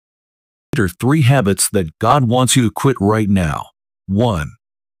are 3 habits that God wants you to quit right now. 1.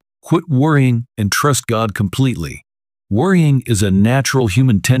 Quit worrying and trust God completely. Worrying is a natural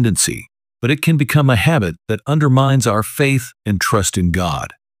human tendency, but it can become a habit that undermines our faith and trust in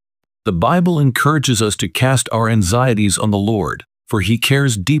God. The Bible encourages us to cast our anxieties on the Lord, for He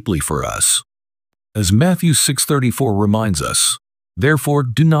cares deeply for us. As Matthew 6:34 reminds us, "Therefore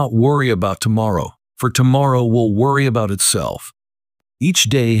do not worry about tomorrow, for tomorrow will worry about itself." Each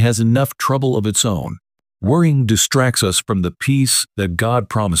day has enough trouble of its own. Worrying distracts us from the peace that God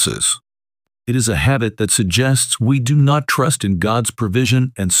promises. It is a habit that suggests we do not trust in God's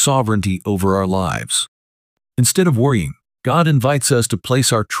provision and sovereignty over our lives. Instead of worrying, God invites us to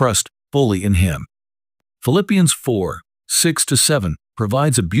place our trust fully in Him. Philippians 4:6-7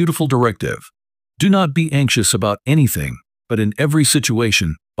 provides a beautiful directive. "Do not be anxious about anything, but in every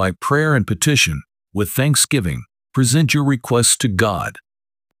situation, by prayer and petition, with thanksgiving, present your requests to God.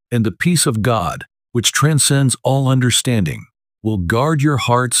 And the peace of God, which transcends all understanding, will guard your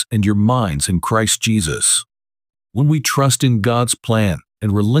hearts and your minds in Christ Jesus." When we trust in God's plan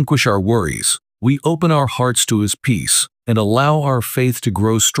and relinquish our worries, we open our hearts to His peace and allow our faith to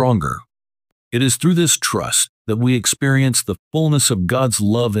grow stronger. It is through this trust that we experience the fullness of God's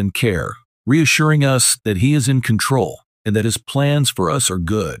love and care, reassuring us that He is in control and that His plans for us are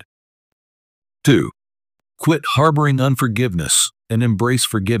good. 2. Quit harboring unforgiveness and embrace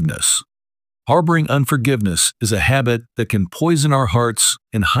forgiveness. Harboring unforgiveness is a habit that can poison our hearts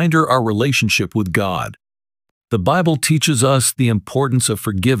and hinder our relationship with God. The Bible teaches us the importance of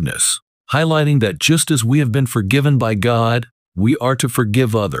forgiveness, highlighting that just as we have been forgiven by God, we are to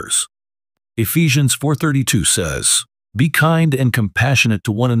forgive others. Ephesians 4:32 says, "Be kind and compassionate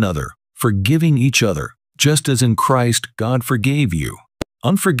to one another, forgiving each other, just as in Christ God forgave you."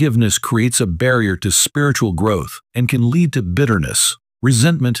 Unforgiveness creates a barrier to spiritual growth and can lead to bitterness,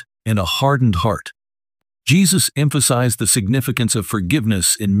 resentment, and a hardened heart. Jesus emphasized the significance of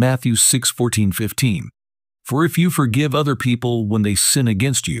forgiveness in Matthew 6:14-15. "For if you forgive other people when they sin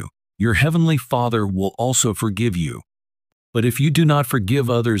against you, your heavenly Father will also forgive you. But if you do not forgive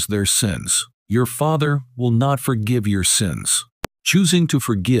others their sins, your Father will not forgive your sins." Choosing to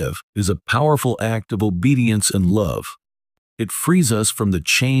forgive is a powerful act of obedience and love. It frees us from the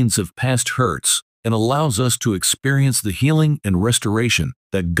chains of past hurts and allows us to experience the healing and restoration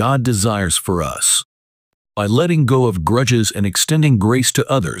that God desires for us. By letting go of grudges and extending grace to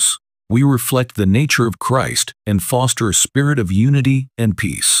others, we reflect the nature of Christ and foster a spirit of unity and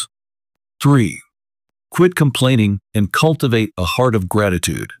peace. 3. Quit complaining and cultivate a heart of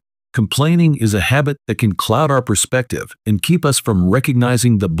gratitude. Complaining is a habit that can cloud our perspective and keep us from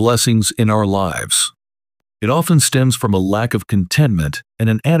recognizing the blessings in our lives. It often stems from a lack of contentment and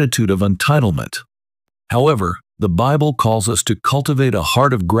an attitude of entitlement. However, the Bible calls us to cultivate a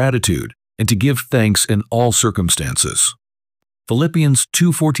heart of gratitude and to give thanks in all circumstances. Philippians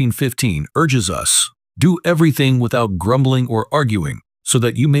 2:14-15 urges us, "Do everything without grumbling or arguing, so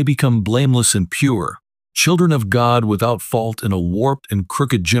that you may become blameless and pure, children of God without fault in a warped and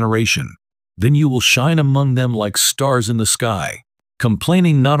crooked generation. Then you will shine among them like stars in the sky."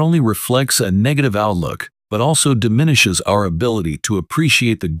 Complaining not only reflects a negative outlook, but also diminishes our ability to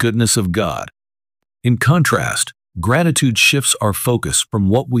appreciate the goodness of God. In contrast, gratitude shifts our focus from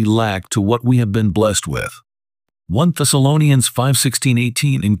what we lack to what we have been blessed with. 1 Thessalonians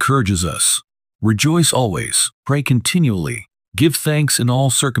 5:16-18 encourages us, "Rejoice always, pray continually, give thanks in all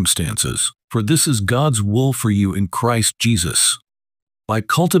circumstances, for this is God's will for you in Christ Jesus." By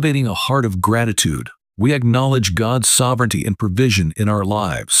cultivating a heart of gratitude, we acknowledge God's sovereignty and provision in our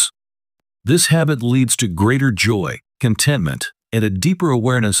lives. This habit leads to greater joy, contentment, and a deeper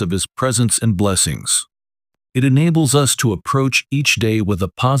awareness of His presence and blessings. It enables us to approach each day with a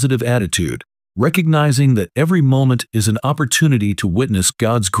positive attitude, recognizing that every moment is an opportunity to witness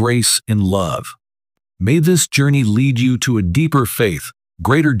God's grace and love. May this journey lead you to a deeper faith,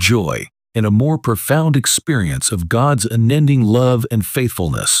 greater joy, and a more profound experience of God's unending love and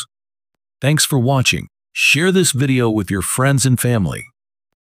faithfulness. Thanks for watching. Share this video with your friends and family.